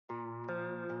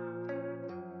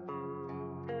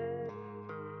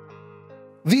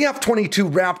The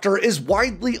F-22 Raptor is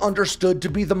widely understood to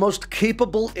be the most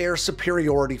capable air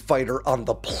superiority fighter on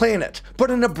the planet, but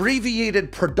an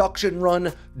abbreviated production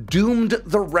run doomed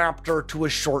the Raptor to a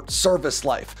short service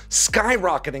life,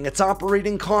 skyrocketing its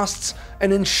operating costs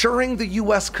and ensuring the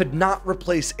US could not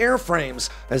replace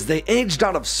airframes as they aged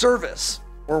out of service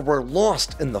or were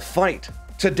lost in the fight.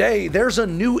 Today, there's a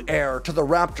new heir to the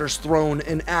Raptor's throne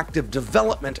in active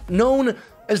development, known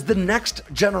as the next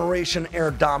generation air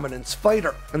dominance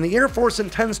fighter, and the Air Force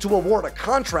intends to award a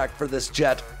contract for this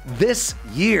jet this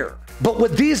year. But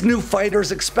with these new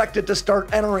fighters expected to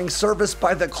start entering service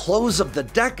by the close of the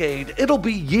decade, it'll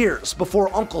be years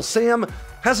before Uncle Sam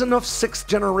has enough 6th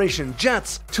generation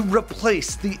jets to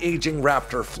replace the aging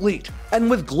Raptor fleet. And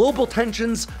with global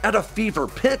tensions at a fever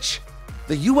pitch,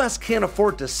 the US can't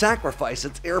afford to sacrifice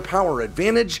its air power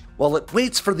advantage while it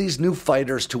waits for these new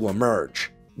fighters to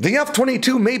emerge. The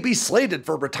F-22 may be slated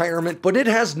for retirement, but it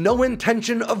has no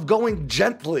intention of going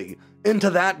gently into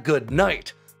that good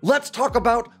night. Let's talk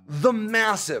about the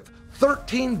massive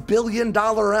 $13 billion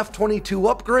F-22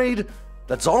 upgrade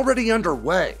that's already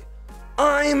underway.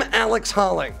 I'm Alex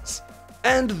Hollings,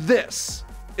 and this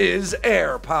is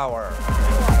Air Power.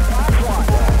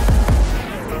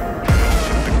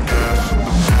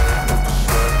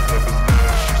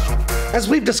 As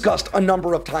we've discussed a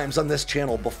number of times on this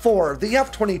channel before, the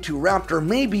F-22 Raptor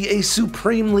may be a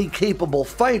supremely capable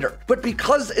fighter, but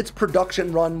because its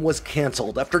production run was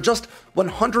cancelled after just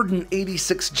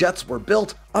 186 jets were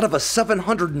built out of a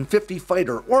 750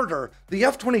 fighter order, the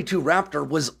F-22 Raptor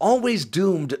was always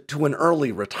doomed to an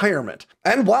early retirement.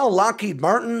 And while Lockheed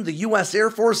Martin, the US Air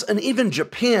Force, and even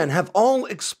Japan have all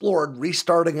explored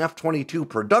restarting F-22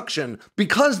 production,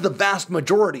 because the vast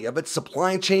majority of its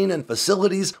supply chain and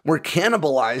facilities were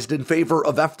cannibalized in favor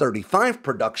of F-35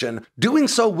 production, doing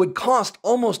so would cost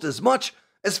almost as much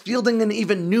as fielding an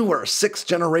even newer 6th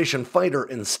generation fighter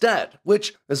instead,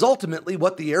 which is ultimately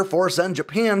what the Air Force and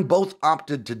Japan both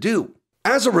opted to do.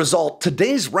 As a result,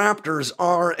 today's Raptors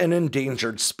are an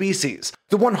endangered species.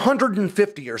 The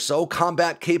 150 or so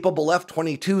combat-capable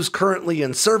F-22s currently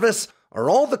in service are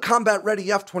all the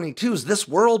combat-ready F-22s this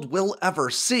world will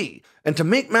ever see. And to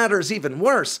make matters even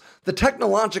worse, the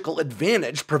technological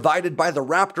advantage provided by the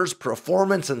Raptor's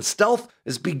performance and stealth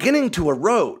is beginning to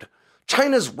erode.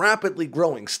 China's rapidly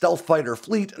growing stealth fighter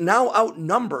fleet now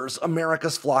outnumbers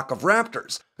America's flock of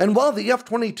Raptors. And while the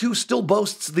F-22 still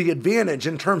boasts the advantage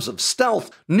in terms of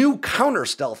stealth, new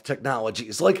counter-stealth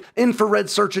technologies like infrared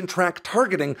search and track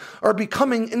targeting are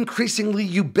becoming increasingly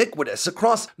ubiquitous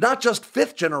across not just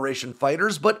 5th generation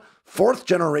fighters, but 4th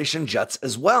generation jets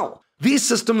as well. These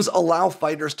systems allow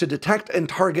fighters to detect and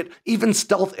target even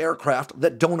stealth aircraft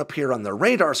that don't appear on their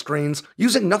radar screens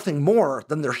using nothing more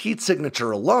than their heat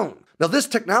signature alone. Now, this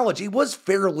technology was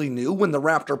fairly new when the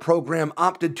Raptor program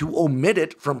opted to omit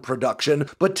it from production,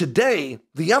 but today,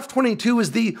 the F-22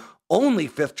 is the only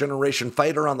 5th generation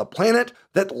fighter on the planet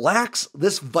that lacks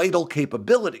this vital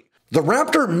capability. The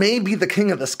Raptor may be the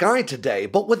king of the sky today,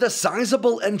 but with a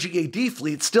sizable NGAD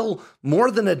fleet still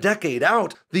more than a decade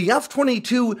out, the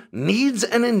F-22 needs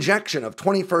an injection of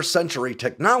 21st century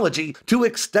technology to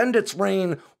extend its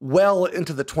reign well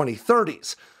into the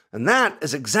 2030s. And that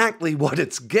is exactly what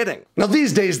it's getting. Now,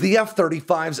 these days, the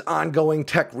F-35's ongoing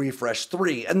Tech Refresh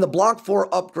 3 and the Block 4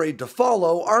 upgrade to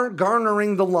follow are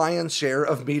garnering the lion's share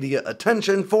of media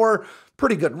attention for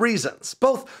pretty good reasons,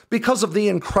 both because of the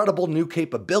incredible new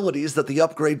capabilities that the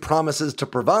upgrade promises to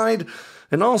provide,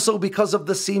 and also because of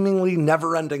the seemingly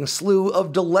never-ending slew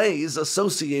of delays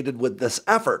associated with this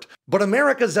effort. But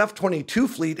America's F-22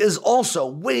 fleet is also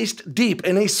waist-deep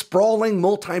in a sprawling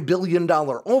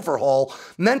multi-billion-dollar overhaul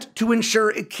meant to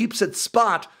ensure it keeps its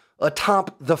spot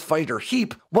atop the fighter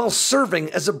heap, while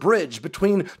serving as a bridge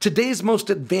between today's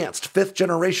most advanced 5th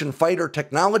generation fighter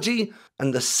technology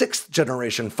and the 6th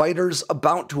generation fighters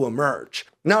about to emerge.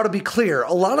 Now, to be clear,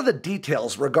 a lot of the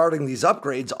details regarding these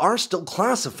upgrades are still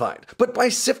classified, but by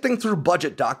sifting through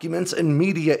budget documents and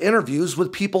media interviews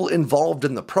with people involved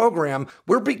in the program,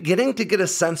 we're beginning to get a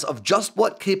sense of just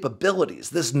what capabilities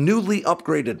this newly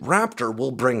upgraded Raptor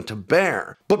will bring to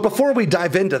bear. But before we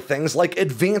dive into things like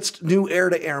advanced new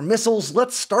air-to-air missiles,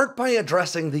 let's start by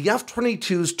addressing the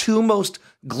F-22's two most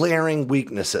glaring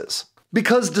weaknesses.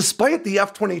 Because despite the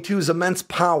F-22's immense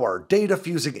power,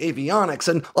 data-fusing avionics,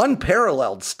 and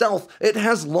unparalleled stealth, it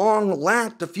has long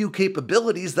lacked a few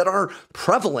capabilities that are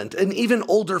prevalent in even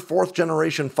older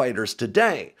fourth-generation fighters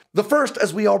today. The first,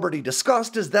 as we already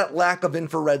discussed, is that lack of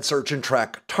infrared search and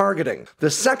track targeting. The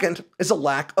second is a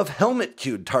lack of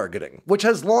helmet-cued targeting, which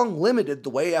has long limited the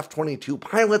way F-22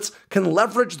 pilots can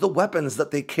leverage the weapons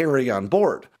that they carry on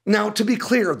board. Now, to be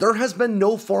clear, there has been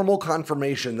no formal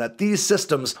confirmation that these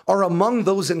systems are among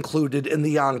those included in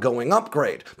the ongoing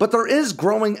upgrade, but there is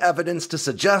growing evidence to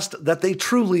suggest that they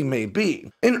truly may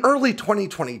be. In early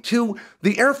 2022,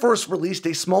 the Air Force released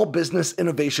a small business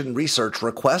innovation research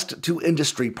request to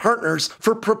industry partners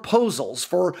for proposals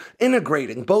for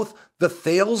integrating both the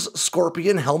Thales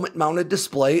Scorpion helmet-mounted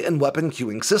display and weapon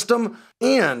queuing system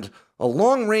and a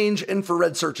long-range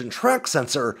infrared search and track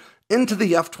sensor into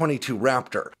the F-22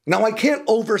 Raptor. Now, I can't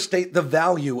overstate the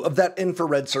value of that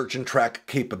infrared search and track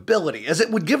capability, as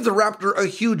it would give the Raptor a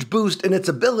huge boost in its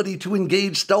ability to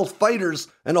engage stealth fighters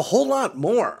and a whole lot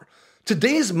more.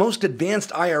 Today's most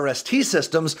advanced IRST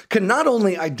systems can not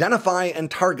only identify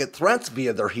and target threats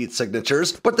via their heat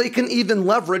signatures, but they can even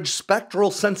leverage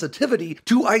spectral sensitivity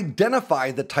to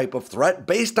identify the type of threat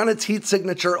based on its heat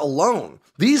signature alone.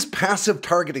 These passive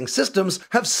targeting systems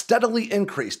have steadily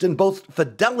increased in both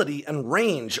fidelity and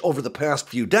range over the past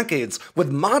few decades, with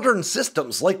modern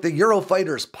systems like the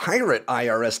Eurofighter's Pirate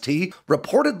IRST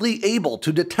reportedly able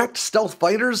to detect stealth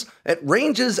fighters at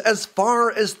ranges as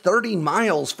far as 30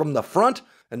 miles from the front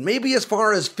and maybe as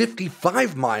far as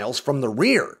 55 miles from the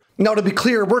rear. Now, to be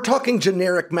clear, we're talking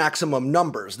generic maximum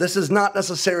numbers. This is not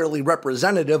necessarily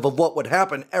representative of what would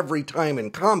happen every time in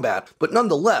combat, but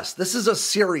nonetheless, this is a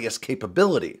serious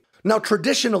capability. Now,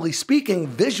 traditionally speaking,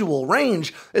 visual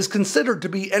range is considered to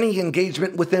be any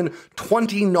engagement within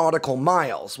 20 nautical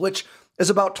miles, which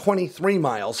is about 23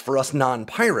 miles for us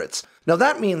non-pirates. Now,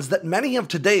 that means that many of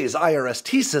today's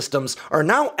IRST systems are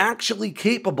now actually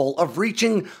capable of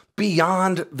reaching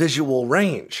beyond visual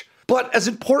range. But as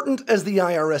important as the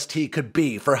IRST could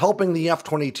be for helping the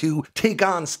F-22 take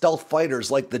on stealth fighters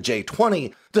like the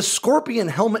J-20, the Scorpion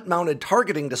helmet-mounted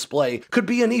targeting display could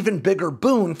be an even bigger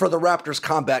boon for the Raptor's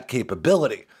combat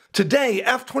capability. Today,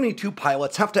 F-22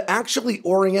 pilots have to actually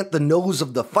orient the nose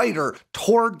of the fighter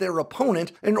toward their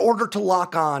opponent in order to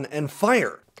lock on and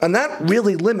fire. And that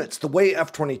really limits the way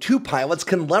F-22 pilots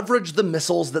can leverage the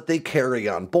missiles that they carry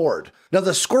on board. Now,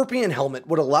 the Scorpion helmet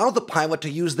would allow the pilot to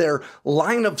use their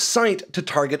line of sight to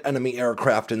target enemy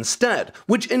aircraft instead,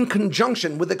 which in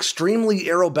conjunction with extremely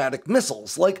aerobatic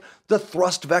missiles like the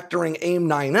thrust vectoring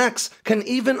AIM-9X can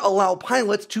even allow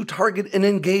pilots to target and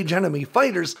engage enemy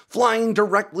fighters flying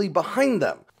directly behind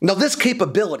them. Now, this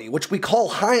capability, which we call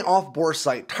high off-bore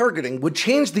sight targeting, would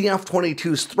change the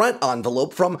F-22's threat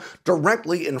envelope from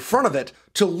directly in front of it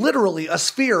to literally a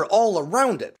sphere all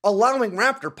around it, allowing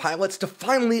Raptor pilots to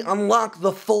finally unlock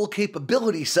the full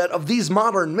capability set of these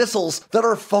modern missiles that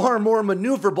are far more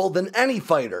maneuverable than any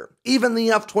fighter, even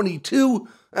the F-22,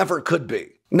 ever could be.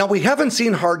 Now, we haven't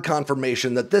seen hard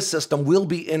confirmation that this system will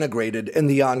be integrated in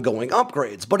the ongoing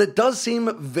upgrades, but it does seem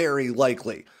very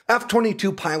likely.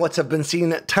 F-22 pilots have been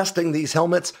seen testing these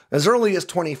helmets as early as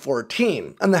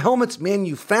 2014, and the helmet's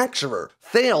manufacturer,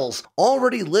 Thales,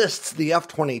 already lists the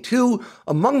F-22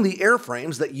 among the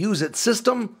airframes that use its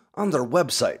system on their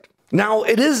website. Now,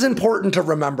 it is important to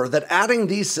remember that adding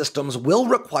these systems will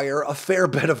require a fair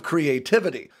bit of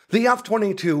creativity. The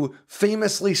F-22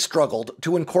 famously struggled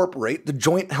to incorporate the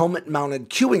joint helmet-mounted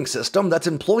queuing system that's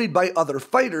employed by other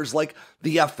fighters like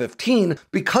the F-15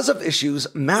 because of issues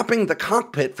mapping the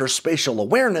cockpit for spatial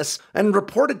awareness and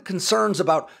reported concerns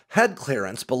about head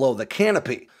clearance below the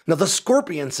canopy. Now, the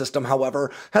Scorpion system, however,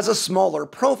 has a smaller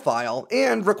profile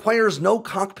and requires no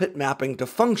cockpit mapping to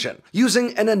function,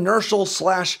 using an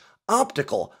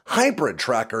inertial/optical hybrid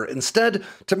tracker instead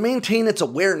to maintain its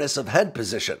awareness of head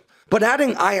position. But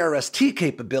adding IRST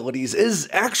capabilities is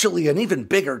actually an even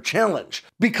bigger challenge.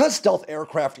 Because stealth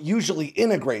aircraft usually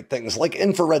integrate things like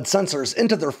infrared sensors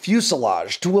into their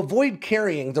fuselage to avoid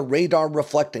carrying the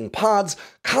radar-reflecting pods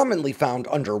commonly found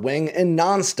underwing in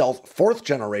non-stealth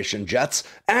fourth-generation jets,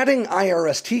 adding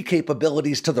IRST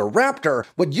capabilities to the Raptor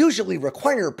would usually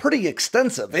require pretty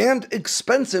extensive and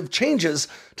expensive changes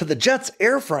to the jet's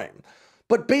airframe.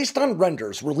 But based on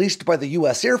renders released by the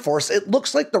US Air Force, it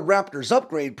looks like the Raptor's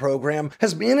upgrade program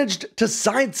has managed to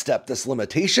sidestep this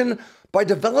limitation by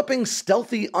developing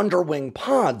stealthy underwing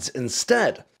pods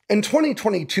instead. In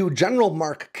 2022, General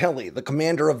Mark Kelly, the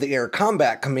commander of the Air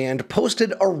Combat Command,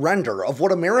 posted a render of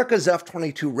what America's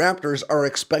F-22 Raptors are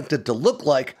expected to look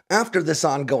like after this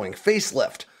ongoing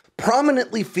facelift.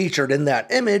 Prominently featured in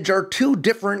that image are two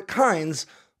different kinds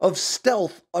of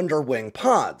stealth underwing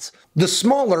pods. The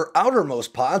smaller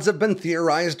outermost pods have been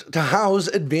theorized to house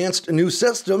advanced new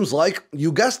systems like,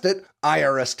 you guessed it,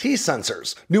 IRST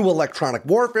sensors, new electronic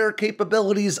warfare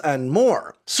capabilities, and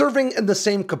more, serving in the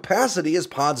same capacity as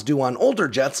pods do on older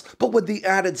jets, but with the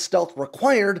added stealth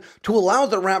required to allow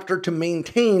the Raptor to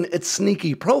maintain its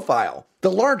sneaky profile. The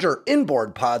larger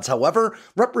inboard pods, however,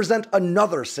 represent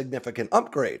another significant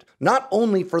upgrade, not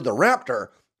only for the Raptor,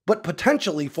 but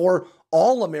potentially for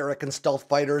all American stealth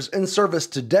fighters in service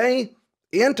today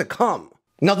and to come.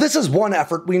 Now, this is one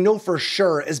effort we know for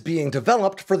sure is being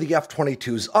developed for the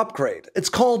F-22's upgrade. It's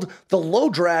called the Low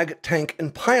Drag Tank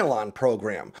and Pylon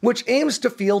Program, which aims to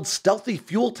field stealthy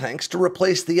fuel tanks to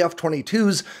replace the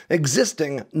F-22's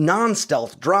existing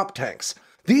non-stealth drop tanks.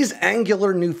 These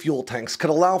angular new fuel tanks could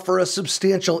allow for a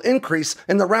substantial increase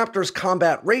in the Raptor's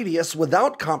combat radius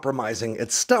without compromising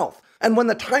its stealth. And when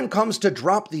the time comes to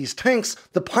drop these tanks,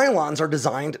 the pylons are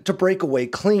designed to break away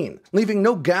clean, leaving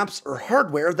no gaps or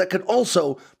hardware that could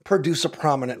also produce a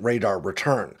prominent radar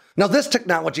return. Now, this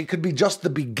technology could be just the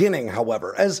beginning,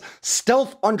 however, as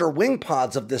stealth underwing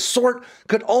pods of this sort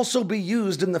could also be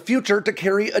used in the future to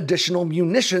carry additional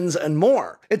munitions and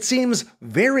more. It seems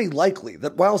very likely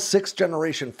that while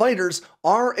 6th-generation fighters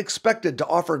are expected to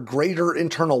offer greater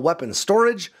internal weapon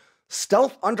storage,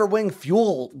 stealth underwing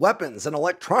fuel weapons and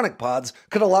electronic pods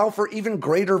could allow for even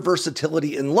greater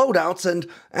versatility in loadouts and,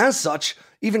 as such,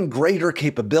 even greater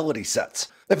capability sets.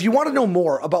 If you want to know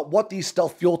more about what these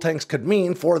stealth fuel tanks could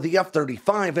mean for the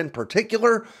F-35 in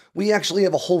particular, we actually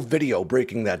have a whole video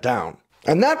breaking that down.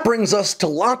 And that brings us to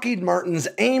Lockheed Martin's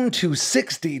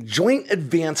AIM-260 Joint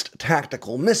Advanced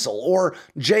Tactical Missile, or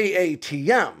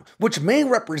JATM, which may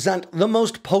represent the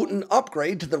most potent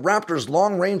upgrade to the Raptor's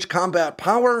long-range combat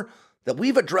power that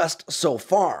we've addressed so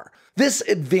far. This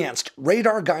advanced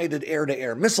radar-guided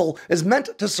air-to-air missile is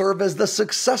meant to serve as the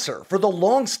successor for the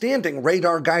long-standing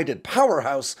radar-guided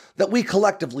powerhouse that we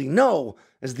collectively know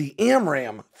as the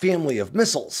AMRAAM family of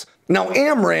missiles. Now,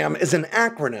 AMRAAM is an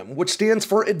acronym which stands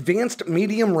for Advanced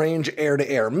Medium Range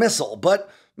Air-to-Air Missile, but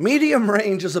medium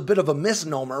range is a bit of a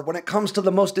misnomer when it comes to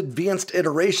the most advanced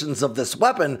iterations of this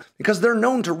weapon because they're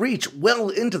known to reach well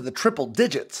into the triple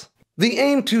digits. The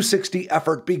AIM-260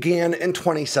 effort began in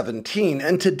 2017,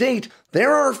 and to date,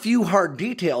 there are a few hard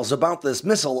details about this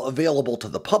missile available to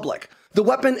the public. The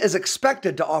weapon is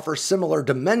expected to offer similar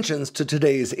dimensions to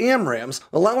today's AMRAAMs,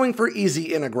 allowing for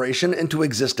easy integration into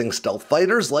existing stealth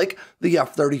fighters like the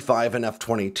F-35 and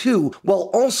F-22, while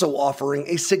also offering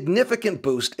a significant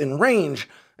boost in range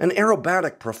and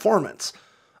aerobatic performance.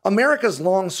 America's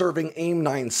long-serving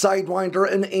AIM-9 Sidewinder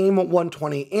and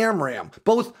AIM-120 AMRAAM,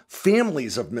 both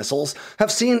families of missiles,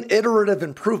 have seen iterative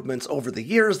improvements over the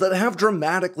years that have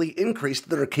dramatically increased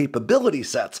their capability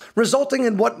sets, resulting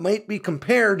in what might be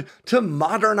compared to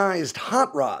modernized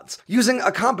hot rods, using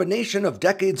a combination of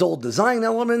decades-old design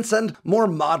elements and more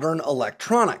modern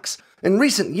electronics. In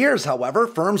recent years, however,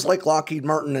 firms like Lockheed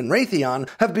Martin and Raytheon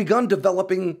have begun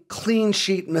developing clean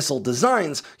sheet missile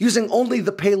designs, using only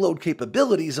the payload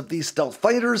capabilities of these stealth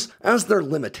fighters as their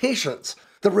limitations.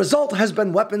 The result has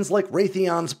been weapons like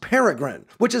Raytheon's Peregrine,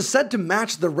 which is said to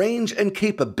match the range and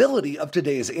capability of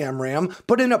today's AMRAAM,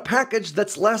 but in a package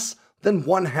that's less than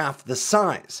 1/2 the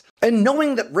size. And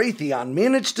knowing that Raytheon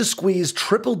managed to squeeze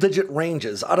triple-digit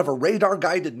ranges out of a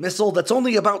radar-guided missile that's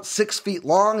only about 6 feet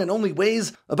long and only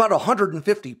weighs about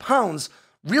 150 pounds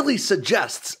really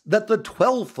suggests that the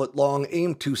 12-foot-long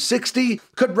AIM-260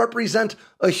 could represent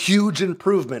a huge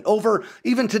improvement over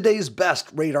even today's best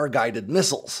radar-guided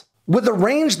missiles. With a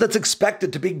range that's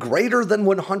expected to be greater than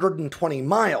 120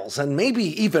 miles, and maybe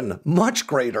even much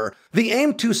greater, the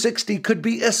AIM-260 could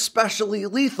be especially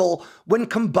lethal when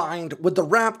combined with the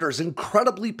Raptor's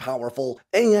incredibly powerful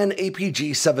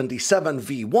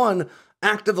AN/APG-77V1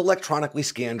 active electronically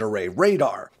scanned array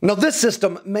radar. Now, this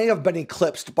system may have been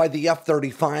eclipsed by the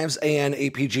F-35's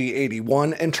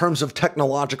AN/APG-81 in terms of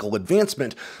technological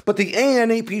advancement, but the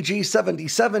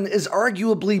AN/APG-77 is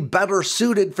arguably better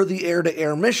suited for the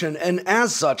air-to-air mission, and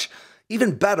as such,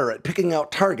 even better at picking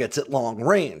out targets at long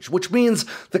range, which means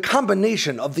the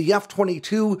combination of the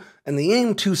F-22 and the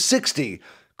AIM-260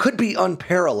 could be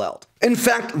unparalleled. In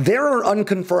fact, there are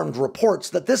unconfirmed reports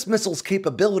that this missile's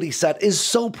capability set is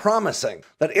so promising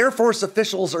that Air Force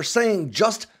officials are saying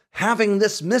just having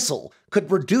this missile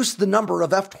could reduce the number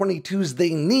of F-22s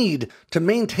they need to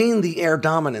maintain the air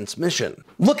dominance mission.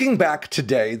 Looking back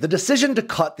today, the decision to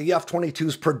cut the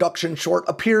F-22's production short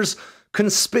appears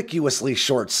conspicuously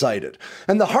short-sighted.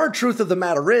 And the hard truth of the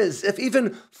matter is, if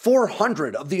even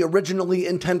 400 of the originally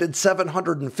intended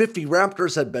 750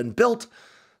 Raptors had been built,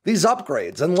 These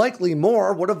upgrades, and likely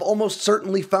more, would have almost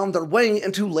certainly found their way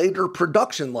into later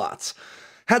production lots.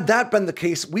 Had that been the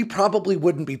case, we probably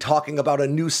wouldn't be talking about a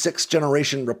new 6th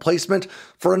generation replacement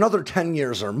for another 10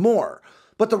 years or more.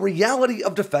 But the reality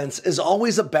of defense is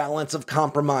always a balance of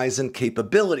compromise and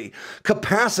capability,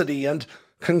 capacity, and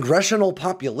congressional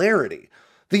popularity.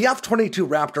 The F-22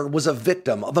 Raptor was a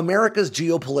victim of America's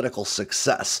geopolitical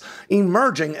success,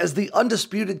 emerging as the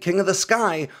undisputed king of the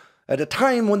sky at a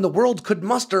time when the world could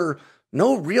muster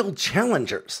no real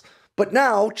challengers. But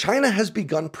now, China has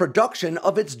begun production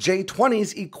of its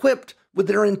J-20s equipped with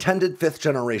their intended 5th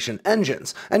generation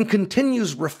engines, and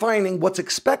continues refining what's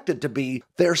expected to be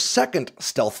their 2nd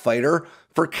stealth fighter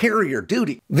for carrier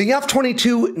duty. The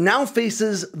F-22 now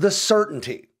faces the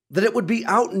certainty that it would be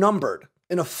outnumbered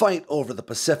in a fight over the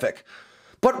Pacific.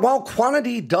 But while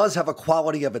quantity does have a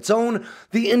quality of its own,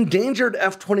 the endangered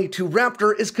F-22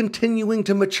 Raptor is continuing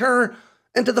to mature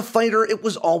into the fighter it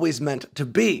was always meant to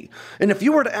be. And if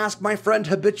you were to ask my friend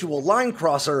Habitual Line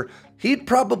Crosser, he'd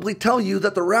probably tell you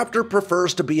that the Raptor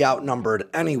prefers to be outnumbered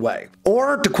anyway.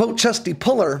 Or, to quote Chesty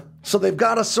Puller, so they've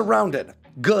got us surrounded.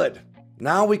 Good.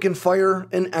 Now we can fire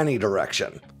in any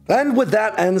direction. And with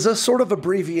that ends a sort of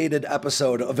abbreviated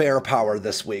episode of Air Power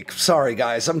this week. Sorry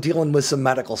guys, I'm dealing with some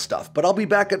medical stuff, but I'll be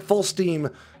back at full steam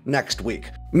next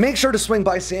week. Make sure to swing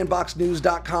by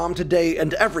sandboxxnews.com today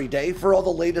and every day for all the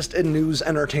latest in news,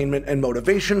 entertainment, and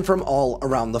motivation from all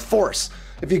around the force.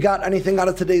 If you got anything out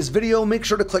of today's video, make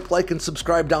sure to click like and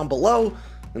subscribe down below,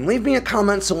 and leave me a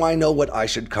comment so I know what I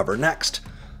should cover next.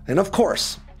 And of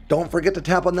course, don't forget to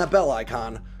tap on that bell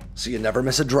icon so you never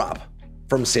miss a drop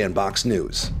from Sandboxx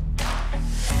News.